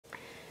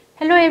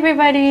Hello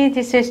everybody,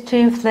 this is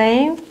Twin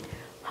Flame.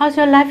 How's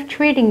your life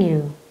treating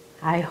you?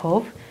 I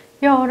hope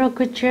you're on a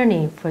good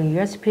journey for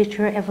your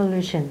spiritual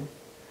evolution.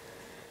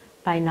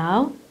 By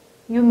now,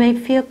 you may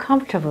feel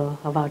comfortable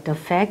about the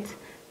fact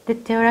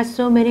that there are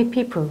so many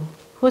people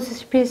whose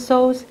spirit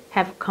souls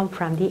have come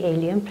from the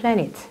alien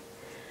planets.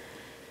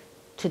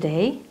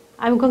 Today,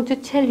 I'm going to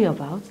tell you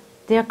about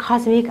their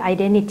cosmic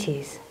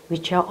identities,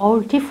 which are all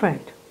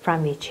different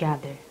from each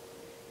other.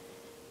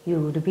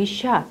 You would be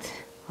shocked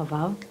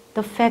about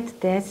the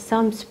fact that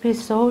some spirit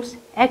souls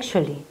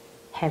actually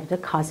have the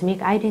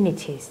cosmic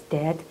identities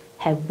that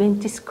have been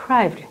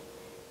described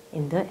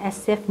in the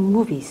SF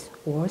movies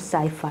or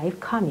sci-fi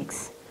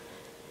comics.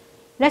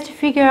 Let's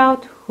figure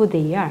out who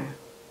they are.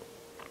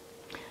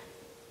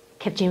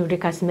 Captain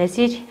Udeka's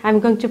message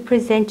I'm going to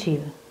present to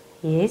you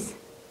is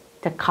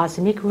the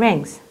cosmic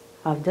ranks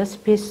of the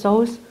spirit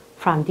souls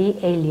from the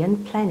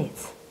alien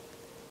planets.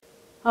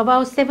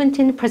 About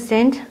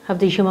 17% of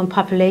the human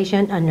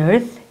population on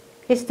Earth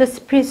is the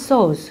spirit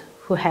souls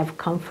who have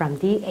come from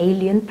the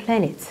alien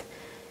planets.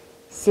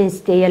 Since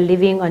they are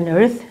living on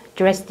Earth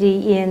dressed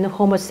in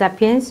Homo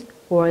sapiens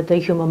or the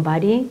human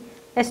body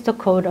as the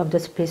code of the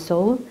spirit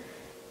soul,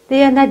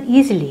 they are not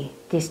easily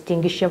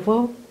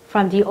distinguishable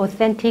from the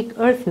authentic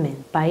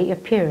Earthmen by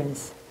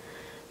appearance.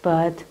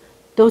 But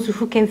those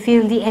who can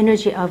feel the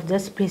energy of the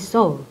spirit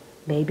soul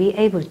may be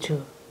able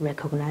to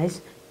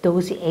recognize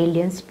those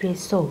alien spirit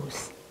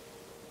souls.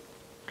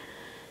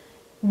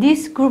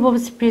 This group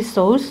of spirit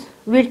souls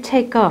will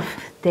take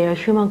off their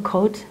human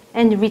coat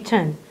and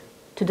return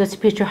to the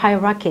spiritual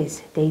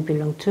hierarchies they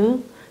belong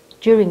to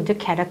during the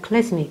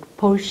cataclysmic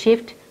pole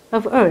shift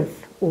of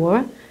Earth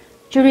or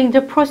during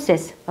the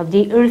process of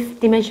the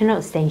Earth dimensional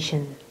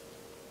ascension.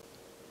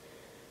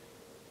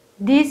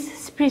 These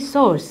spirit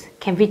souls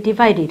can be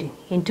divided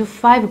into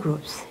 5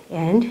 groups,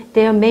 and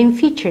their main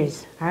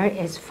features are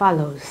as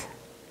follows.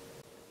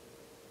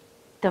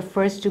 The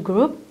first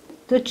group,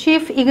 the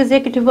chief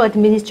executive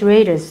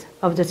administrators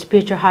of the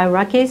spiritual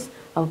hierarchies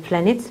of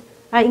planets,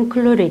 are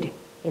included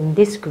in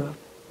this group.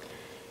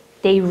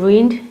 They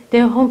ruined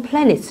their home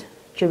planets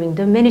during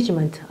the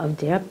management of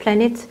their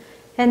planets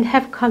and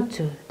have come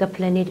to the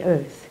planet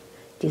Earth,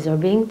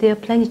 deserving their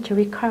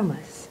planetary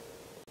karmas.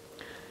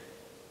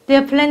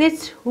 Their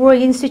planets were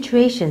in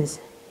situations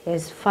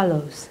as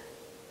follows.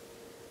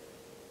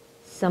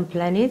 Some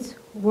planets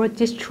were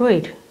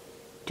destroyed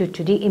due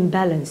to the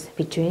imbalance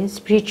between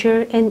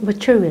spiritual and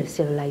material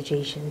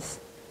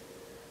civilizations.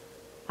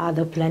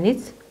 Other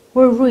planets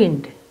were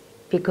ruined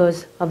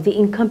because of the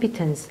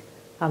incompetence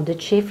of the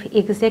chief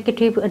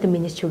executive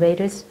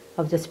administrators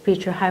of the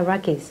spiritual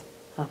hierarchies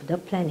of the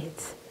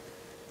planets.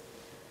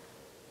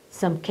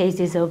 Some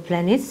cases of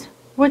planets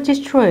were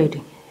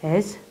destroyed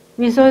as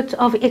a result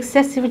of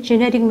excessive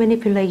genetic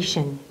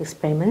manipulation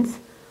experiments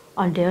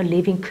on their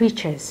living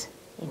creatures,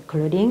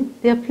 including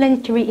their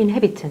planetary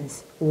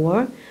inhabitants,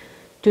 or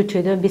due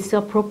to the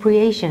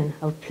misappropriation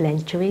of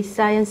planetary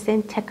science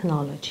and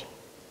technology.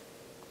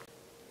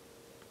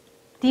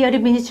 The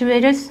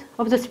administrators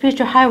of the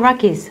spiritual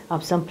hierarchies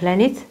of some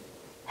planets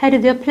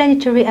had their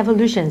planetary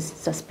evolutions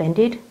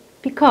suspended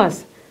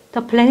because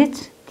the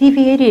planets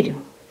deviated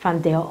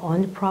from their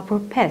own proper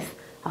path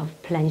of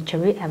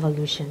planetary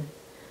evolution.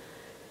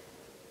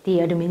 The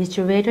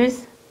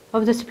administrators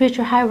of the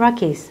spiritual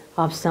hierarchies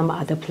of some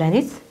other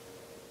planets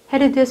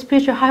had their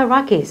spiritual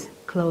hierarchies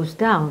closed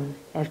down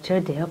after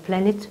their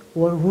planets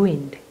were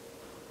ruined.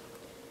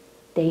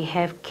 They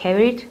have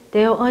carried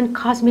their own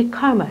cosmic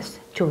karmas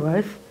to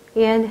Earth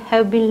and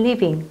have been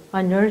living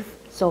on Earth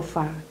so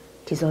far,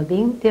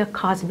 dissolving their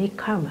cosmic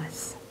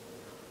karmas.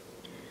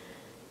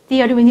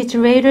 The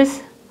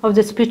administrators of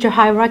the spiritual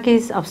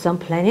hierarchies of some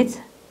planets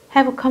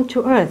have come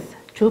to Earth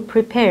to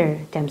prepare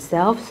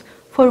themselves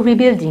for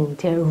rebuilding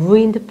their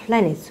ruined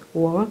planets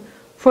or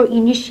for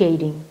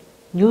initiating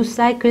new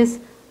cycles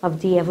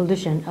of the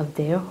evolution of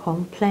their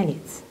home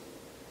planets.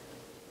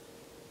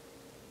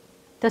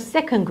 The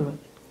second group,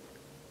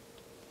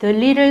 the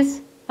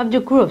leaders of the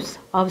groups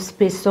of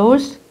spirit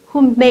souls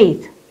who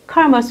made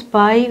karmas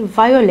by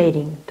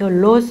violating the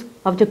laws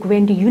of the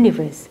grand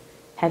universe,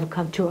 have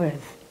come to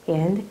Earth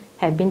and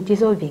have been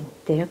dissolving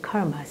their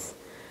karmas.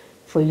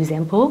 For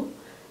example,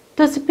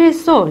 the spirit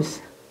souls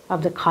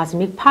of the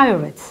cosmic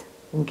pirates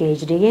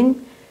engaged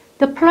in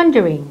the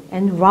plundering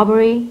and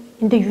robbery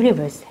in the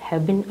universe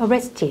have been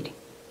arrested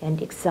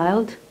and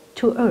exiled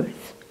to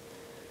Earth.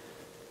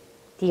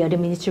 The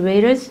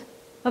administrators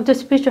of the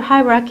spiritual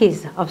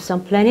hierarchies of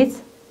some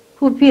planets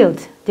who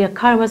built their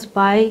karmas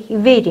by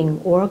invading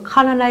or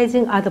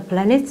colonizing other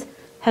planets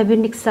have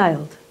been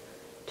exiled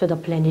to the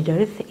planet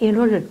Earth in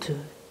order to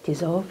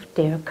dissolve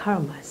their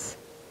karmas.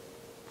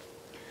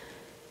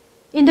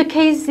 In the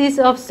cases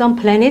of some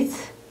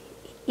planets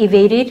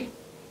invaded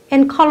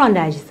and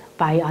colonized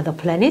by other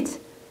planets,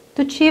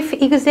 the chief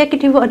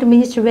executive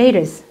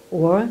administrators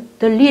or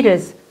the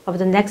leaders of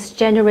the next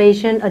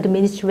generation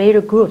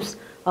administrator groups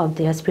of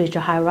their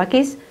spiritual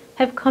hierarchies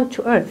have come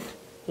to Earth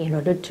in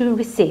order to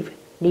receive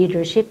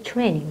leadership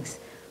trainings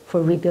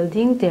for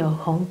rebuilding their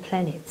home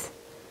planets.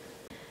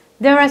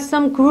 There are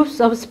some groups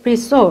of spirit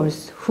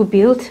souls who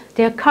build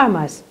their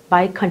karmas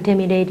by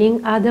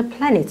contaminating other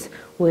planets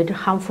with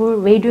harmful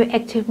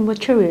radioactive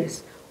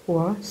materials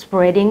or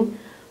spreading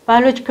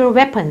biological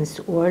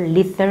weapons or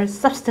lethal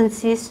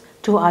substances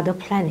to other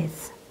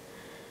planets.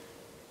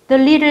 The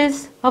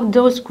leaders of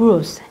those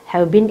groups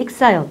have been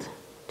exiled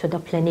to the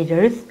planet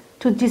Earth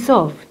to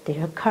dissolve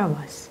their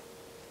karmas.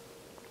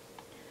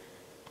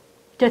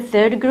 The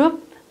third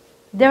group,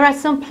 there are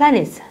some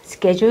planets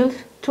scheduled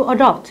to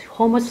adopt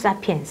Homo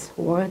sapiens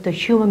or the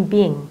human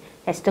being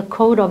as the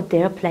code of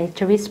their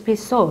planetary spirit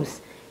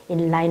souls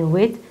in line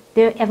with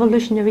their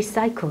evolutionary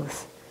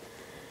cycles.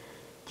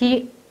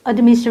 The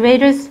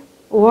administrators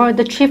or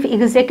the chief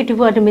executive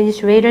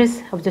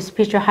administrators of the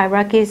spiritual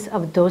hierarchies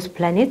of those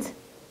planets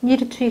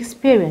need to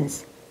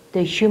experience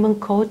the human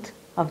code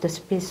of the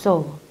spirit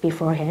soul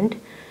beforehand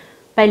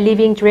by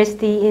living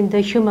dressed in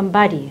the human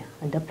body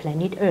on the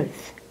planet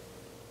Earth.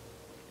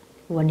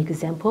 One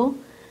example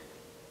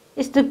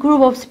is the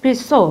group of spirit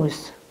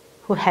souls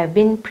who have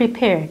been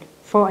prepared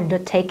for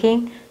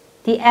undertaking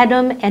the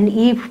Adam and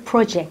Eve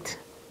project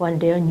on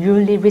their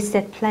newly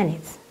reset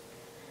planets.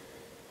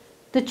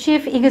 The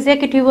chief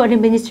executive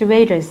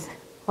administrators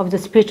of the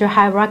spiritual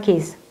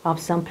hierarchies of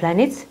some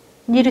planets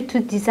needed to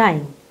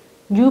design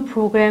new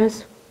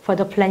programs for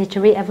the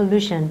planetary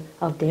evolution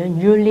of their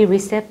newly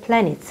reset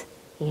planets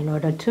in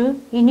order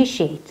to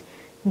initiate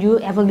new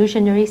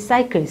evolutionary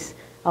cycles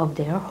of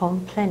their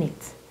home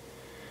planets.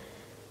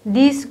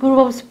 This group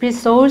of spirit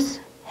souls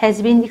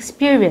has been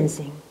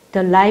experiencing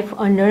the life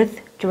on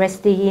Earth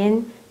dressed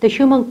in the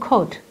human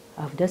coat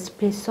of the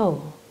spirit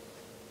soul.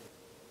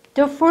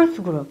 The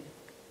fourth group,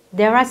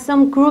 there are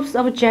some groups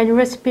of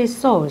generous spirit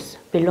souls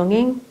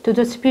belonging to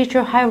the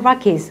spiritual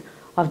hierarchies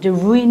of the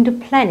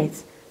ruined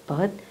planets,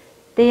 but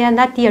they are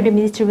not the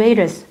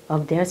administrators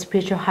of their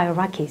spiritual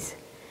hierarchies.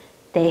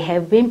 They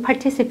have been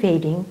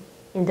participating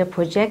in the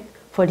project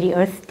for the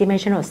Earth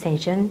dimensional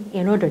ascension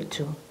in order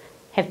to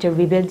have the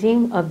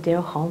rebuilding of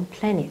their home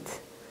planets.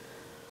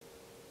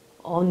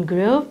 On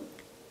group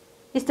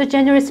is the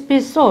generous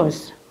spirit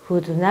souls who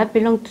do not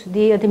belong to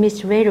the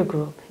administrator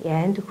group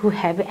and who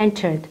have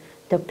entered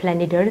the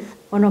planet Earth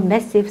on a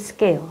massive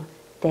scale.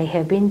 They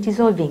have been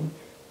dissolving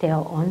their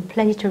own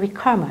planetary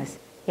karmas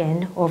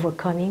and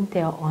overcoming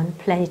their own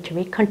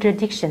planetary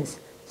contradictions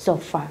so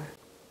far.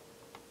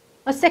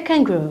 A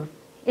second group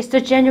is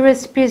the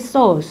generous spirit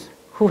souls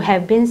who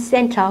have been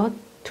sent out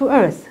to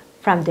Earth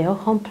from their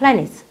home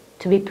planets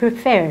to be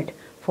prepared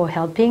for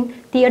helping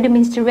the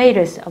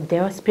administrators of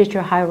their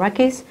spiritual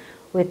hierarchies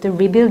with the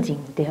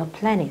rebuilding their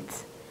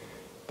planets.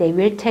 They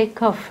will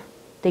take off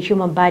the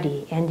human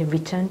body and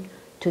return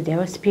to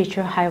their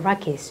spiritual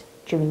hierarchies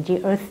during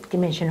the Earth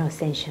dimensional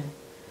ascension.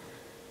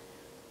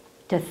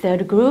 The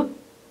third group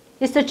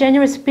is the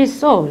generous spirit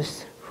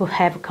souls who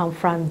have come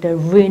from the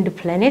ruined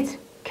planets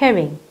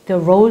carrying the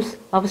roles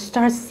of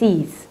star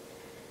seeds.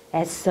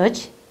 As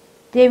such,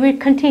 they will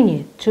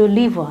continue to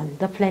live on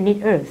the planet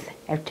Earth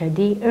after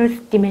the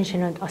Earth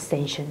dimensional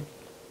ascension.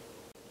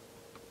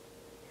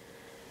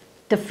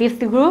 The fifth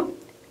group,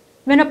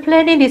 when a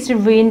planet is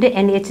ruined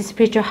and its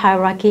spiritual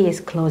hierarchy is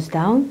closed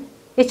down,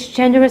 its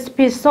generous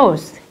spirit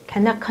souls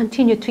cannot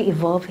continue to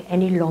evolve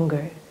any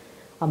longer.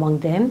 Among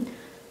them,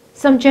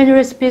 some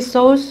generous spirit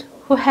souls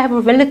who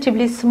have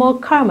relatively small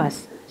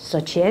karmas,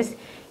 such as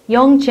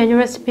young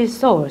generous spirit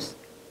souls,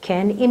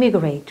 can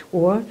immigrate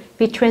or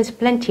be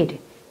transplanted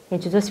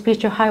into the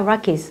spiritual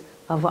hierarchies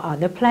of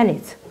other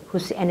planets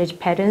whose energy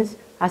patterns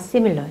are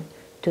similar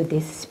to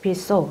these spirit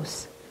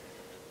souls.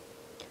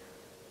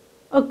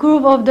 A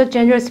group of the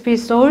generous spirit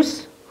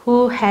souls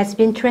who has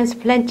been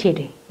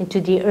transplanted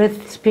into the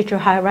Earth spiritual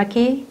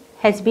hierarchy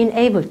has been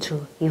able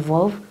to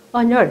evolve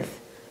on Earth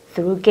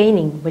through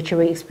gaining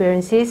material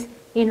experiences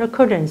in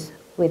accordance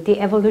with the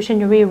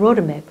evolutionary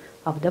roadmap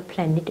of the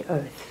planet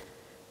Earth.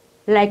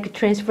 Like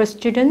transfer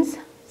students,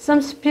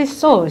 some spirit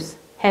souls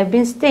have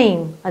been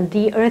staying on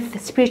the Earth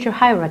spiritual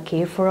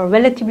hierarchy for a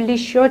relatively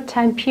short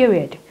time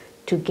period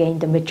to gain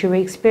the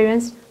material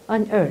experience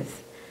on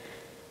Earth.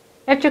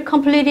 After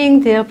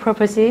completing their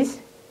purposes,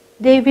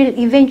 they will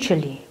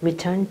eventually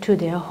return to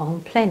their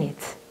home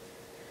planets.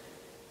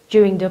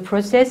 During the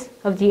process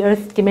of the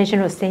Earth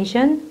dimensional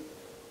ascension,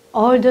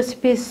 all the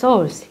spirit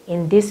souls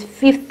in this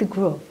fifth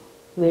group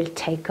will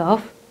take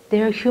off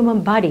their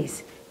human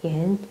bodies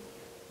and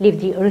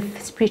leave the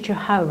Earth spiritual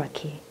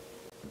hierarchy.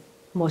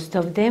 Most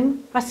of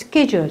them are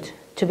scheduled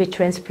to be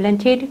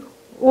transplanted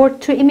or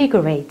to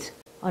immigrate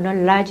on a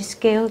large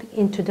scale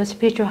into the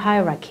spiritual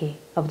hierarchy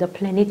of the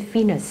planet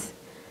Venus.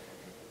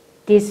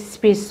 These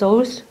spirit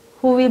souls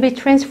who will be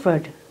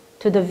transferred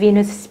to the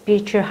Venus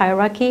spiritual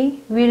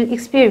hierarchy will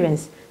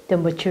experience the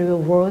material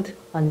world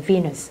on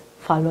Venus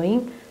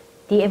following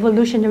the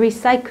evolutionary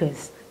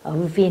cycles of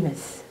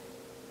Venus.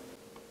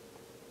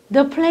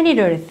 The planet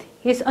Earth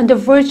is on the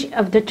verge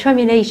of the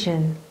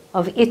termination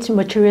of its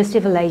material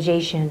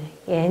civilization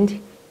and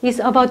is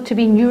about to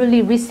be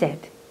newly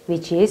reset,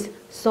 which is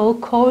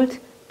so-called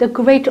the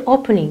Great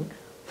Opening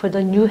for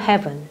the New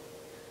Heaven.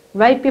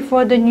 right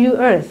before the new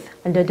earth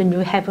under the new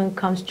heaven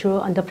comes true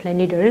on the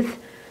planet Earth,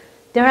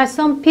 there are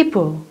some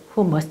people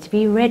who must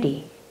be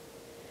ready.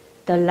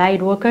 The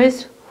light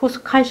workers whose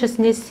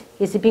consciousness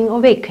is being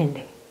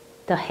awakened.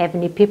 The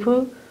heavenly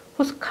people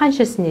whose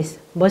consciousness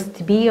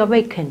must be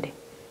awakened.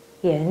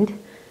 And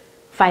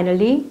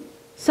finally,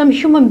 some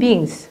human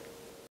beings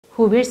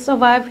who will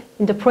survive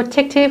in the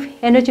protective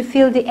energy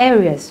field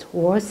areas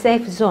or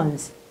safe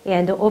zones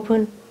and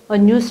open a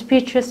new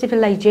spiritual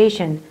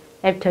civilization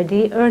after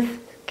the Earth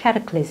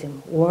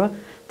cataclysm or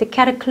the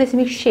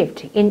cataclysmic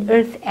shift in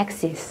Earth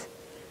axis.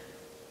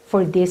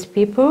 For these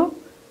people,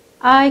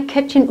 I,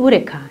 Captain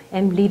Udeka,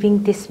 am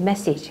leaving this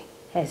message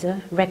as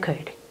a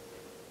record.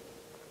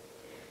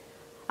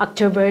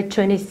 October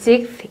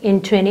 26th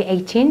in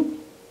 2018,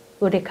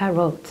 Udeka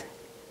wrote.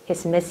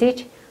 His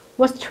message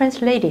was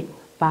translated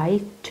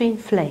by Twin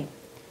Flame.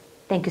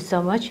 Thank you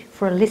so much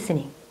for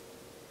listening.